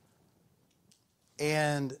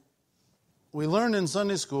 And we learned in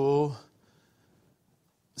Sunday school,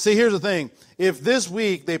 see, here's the thing. If this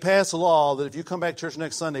week they pass a law that if you come back to church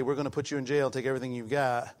next Sunday, we're going to put you in jail and take everything you've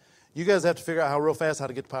got, you guys have to figure out real fast how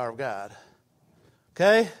to get the power of God.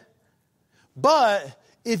 Okay? But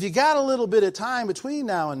if you got a little bit of time between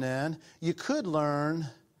now and then, you could learn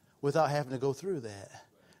without having to go through that.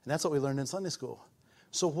 And that's what we learned in Sunday school.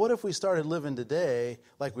 So what if we started living today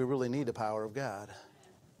like we really need the power of God?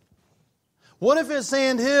 What if at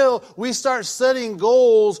Sand Hill we start setting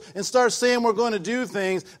goals and start saying we're going to do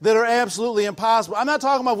things that are absolutely impossible? I'm not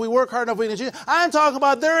talking about if we work hard enough we can achieve it. I'm talking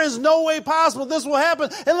about there is no way possible this will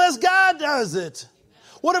happen unless God does it.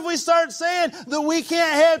 What if we start saying that we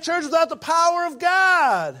can't have church without the power of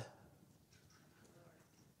God?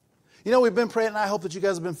 You know, we've been praying, and I hope that you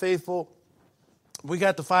guys have been faithful. We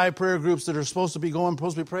got the 5 prayer groups that are supposed to be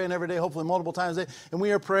praying every day, hopefully multiple times a day. And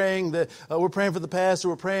we are praying that, we're praying for the pastor.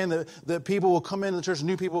 We're praying that people will come into the church,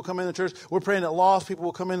 new people will come into the church. We're praying that lost people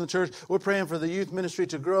will come into the church. We're praying for the youth ministry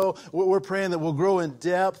to grow. We're praying that we'll grow in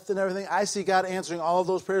depth and everything. I see God answering all of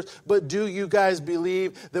those prayers. But do you guys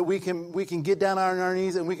believe that we can get down on our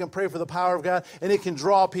knees and we can pray for the power of God and it can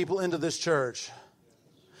draw people into this church?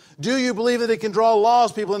 Do you believe that it can draw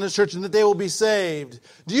lost people in this church and that they will be saved?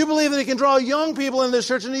 Do you believe that it can draw young people in this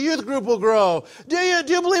church and the youth group will grow? Do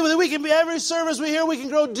you believe that we can be every service we hear, we can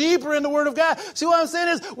grow deeper in the Word of God? See, what I'm saying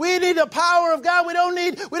is we need the power of God. We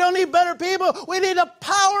don't need better people. We need the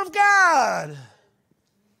power of God.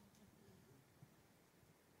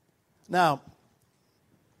 Now,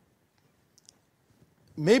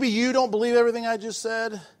 maybe you don't believe everything I just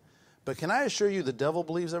said, but can I assure you the devil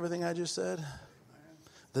believes everything I just said?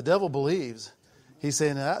 The devil believes. He's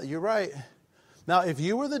saying, you're right. Now, if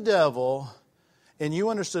you were the devil and you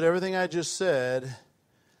understood everything I just said,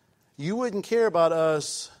 you wouldn't care about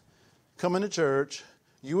us coming to church.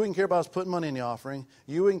 You wouldn't care about us putting money in the offering.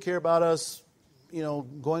 You wouldn't care about us,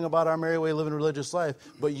 going about our merry way, living a religious life.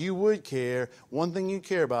 But you would care. One thing you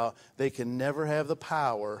care about, they can never have the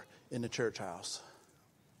power in the church house.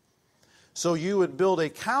 So you would build a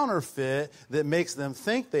counterfeit that makes them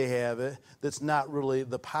think they have it, that's not really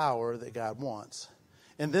the power that God wants.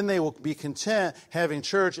 And then they will be content having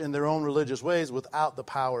church in their own religious ways without the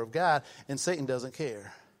power of God, and Satan doesn't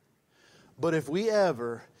care. But if we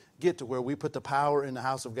ever get to where we put the power in the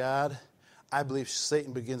house of God, I believe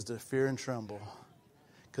Satan begins to fear and tremble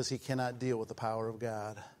because he cannot deal with the power of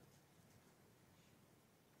God.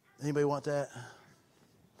 Anybody want that?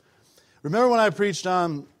 Remember when I preached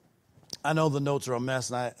on... I know the notes are a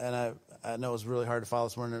mess, and I know it's really hard to follow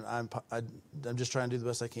this morning. I'm just trying to do the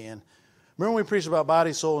best I can. Remember when we preached about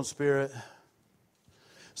body, soul, and spirit?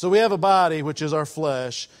 So we have a body, which is our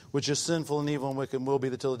flesh, which is sinful and evil and wicked, and will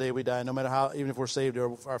be till the day we die. No matter how, even if we're saved,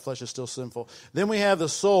 our flesh is still sinful. Then we have the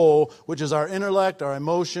soul, which is our intellect, our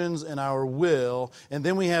emotions, and our will. And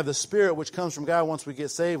then we have the spirit, which comes from God once we get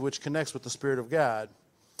saved, which connects with the Spirit of God.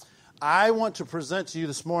 I want to present to you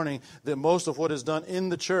this morning that most of what is done in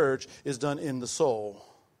the church is done in the soul.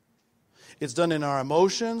 It's done in our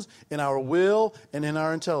emotions, in our will, and in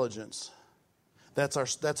our intelligence. That's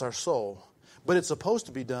our soul. But it's supposed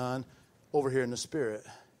to be done over here in the Spirit,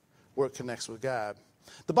 where it connects with God.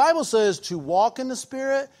 The Bible says to walk in the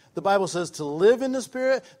Spirit. The Bible says to live in the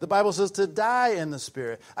Spirit. The Bible says to die in the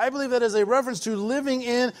Spirit. I believe that is a reference to living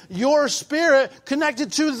in your spirit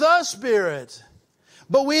connected to the Spirit.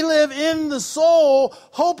 But we live in the soul,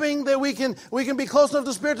 hoping that we can be close enough to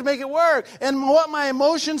the Spirit to make it work. And what my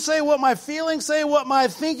emotions say, what my feelings say, what my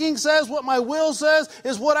thinking says, what my will says,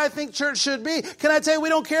 is what I think church should be. Can I tell you, we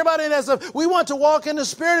don't care about any of that stuff. We want to walk in the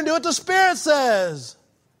Spirit and do what the Spirit says.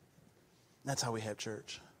 That's how we have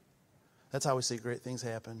church. That's how we see great things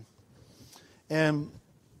happen. And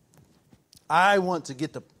I want to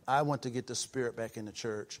get the Spirit back in the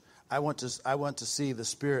church. I want to see the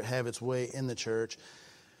Spirit have its way in the church.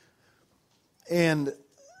 And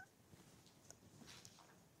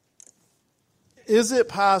is it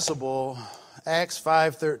possible, Acts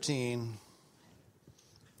 5:13,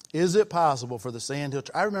 is it possible for the Sand Hill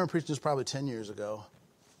Church? I remember preaching this probably 10 years ago.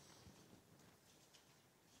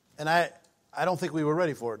 And I don't think we were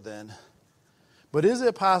ready for it then. But is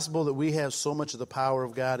it possible that we have so much of the power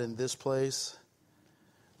of God in this place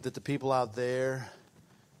that the people out there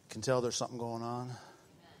can tell there's something going on?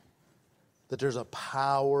 That there's a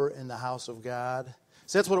power in the house of God.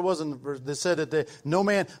 See, that's what it was in the verse. They said that the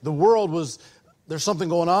world was, there's something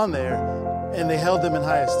going on there, and they held them in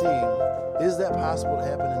high esteem. Is that possible to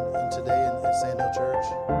happen in today in Sand Hill Church?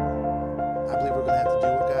 I believe we're going to have to do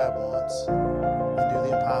what God wants and do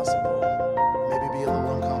the impossible. Maybe be a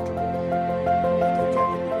little uncomfortable. I think God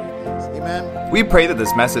can do great things. Amen? We pray that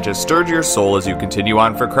this message has stirred your soul as you continue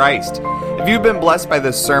on for Christ. If you've been blessed by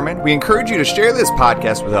this sermon, we encourage you to share this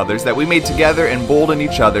podcast with others that we may together embolden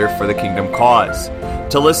each other for the kingdom cause.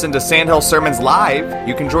 To listen to Sandhill Sermons live,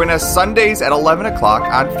 you can join us Sundays at 11 o'clock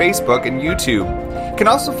on Facebook and YouTube. You can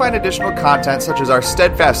also find additional content such as our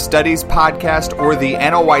Steadfast Studies podcast or the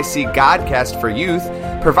NOYC Godcast for Youth,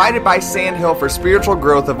 provided by Sandhill for spiritual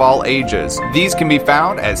growth of all ages. These can be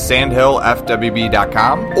found at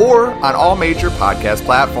sandhillfwb.com or on all major podcast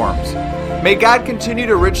platforms. May God continue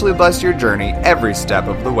to richly bless your journey every step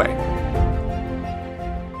of the way.